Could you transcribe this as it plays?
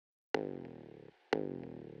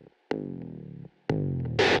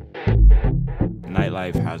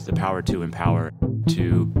Nightlife has the power to empower,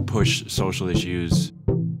 to push social issues.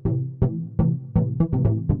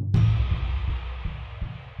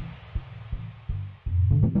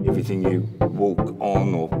 Everything you walk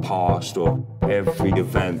on or past, or every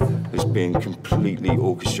event has been completely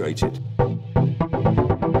orchestrated.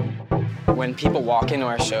 When people walk into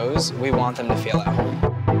our shows, we want them to feel at home.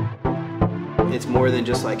 It's more than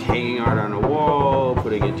just like hanging art on a wall,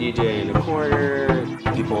 putting a DJ in a corner.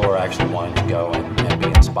 People are actually wanting to go and be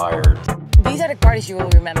inspired. These are the parties you will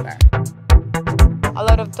remember. A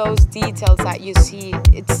lot of those details that you see,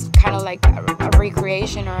 it's kind of like a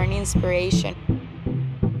recreation or an inspiration.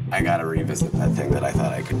 I gotta revisit that thing that I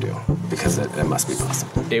thought I could do, because it must be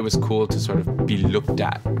possible. It was cool to sort of be looked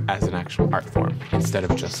at as an actual art form instead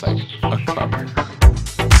of just like a club.